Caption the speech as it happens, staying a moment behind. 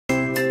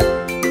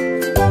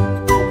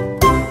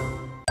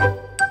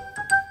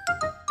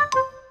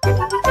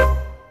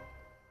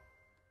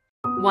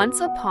Once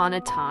upon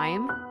a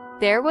time,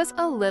 there was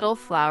a little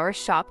flower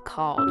shop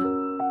called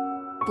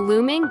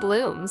Blooming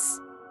Blooms.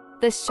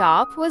 The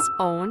shop was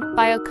owned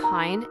by a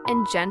kind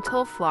and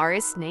gentle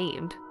florist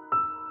named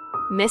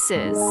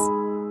Mrs.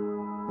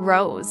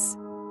 Rose.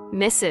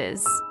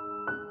 Mrs.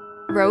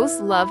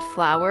 Rose loved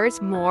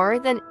flowers more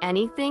than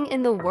anything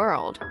in the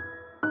world,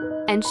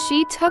 and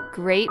she took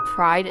great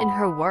pride in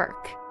her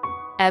work.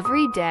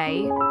 Every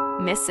day,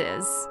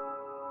 Mrs.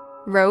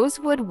 Rose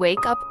would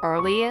wake up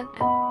early and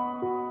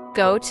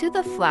go to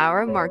the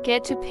flower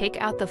market to pick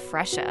out the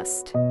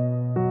freshest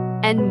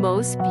and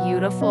most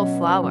beautiful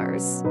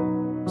flowers.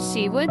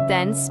 She would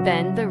then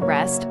spend the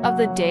rest of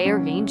the day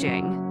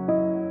arranging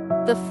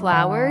the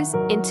flowers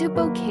into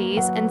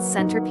bouquets and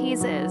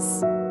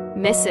centerpieces.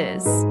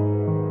 Mrs.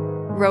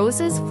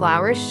 Rose's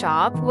flower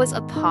shop was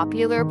a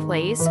popular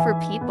place for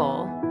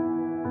people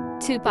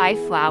to buy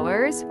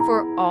flowers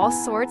for all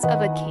sorts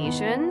of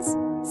occasions,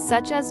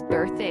 such as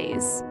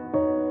birthdays,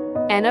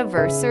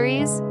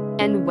 anniversaries,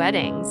 and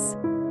weddings.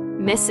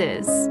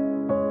 Mrs.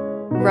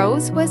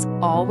 Rose was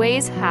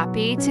always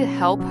happy to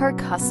help her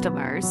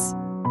customers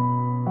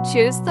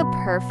choose the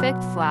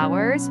perfect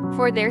flowers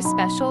for their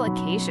special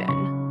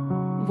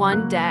occasion.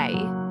 One day,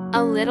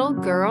 a little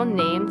girl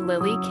named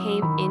Lily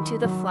came into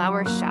the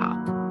flower shop.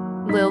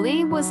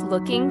 Lily was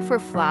looking for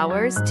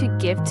flowers to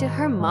give to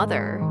her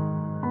mother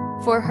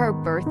for her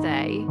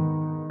birthday.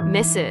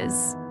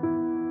 Mrs.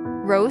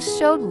 Rose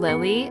showed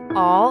Lily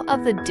all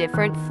of the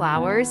different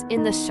flowers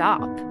in the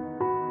shop,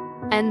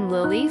 and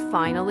Lily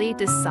finally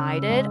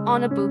decided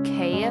on a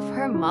bouquet of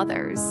her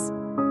mother's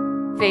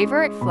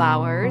favorite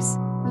flowers,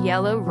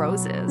 yellow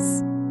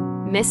roses.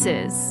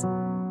 Mrs.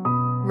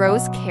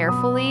 Rose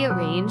carefully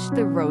arranged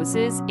the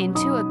roses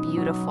into a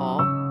beautiful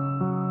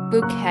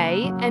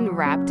bouquet and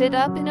wrapped it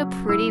up in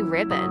a pretty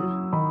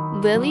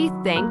ribbon. Lily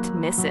thanked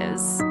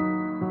Mrs.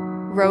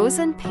 Rose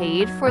and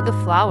paid for the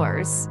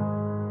flowers.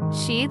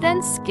 She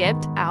then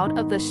skipped out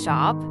of the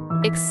shop,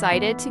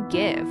 excited to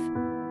give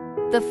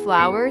the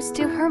flowers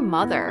to her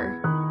mother.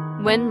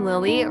 When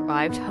Lily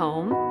arrived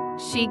home,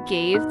 she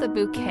gave the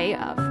bouquet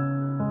of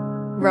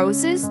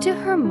roses to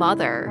her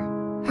mother.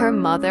 Her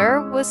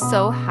mother was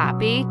so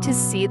happy to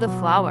see the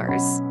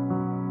flowers,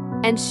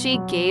 and she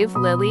gave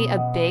Lily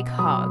a big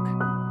hug.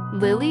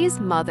 Lily's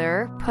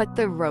mother put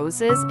the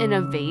roses in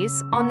a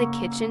vase on the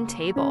kitchen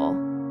table,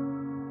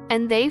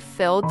 and they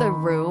filled the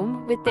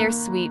room with their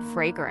sweet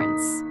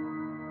fragrance.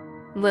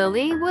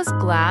 Lily was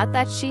glad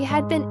that she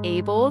had been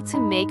able to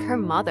make her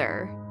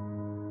mother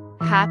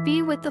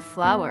happy with the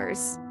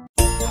flowers.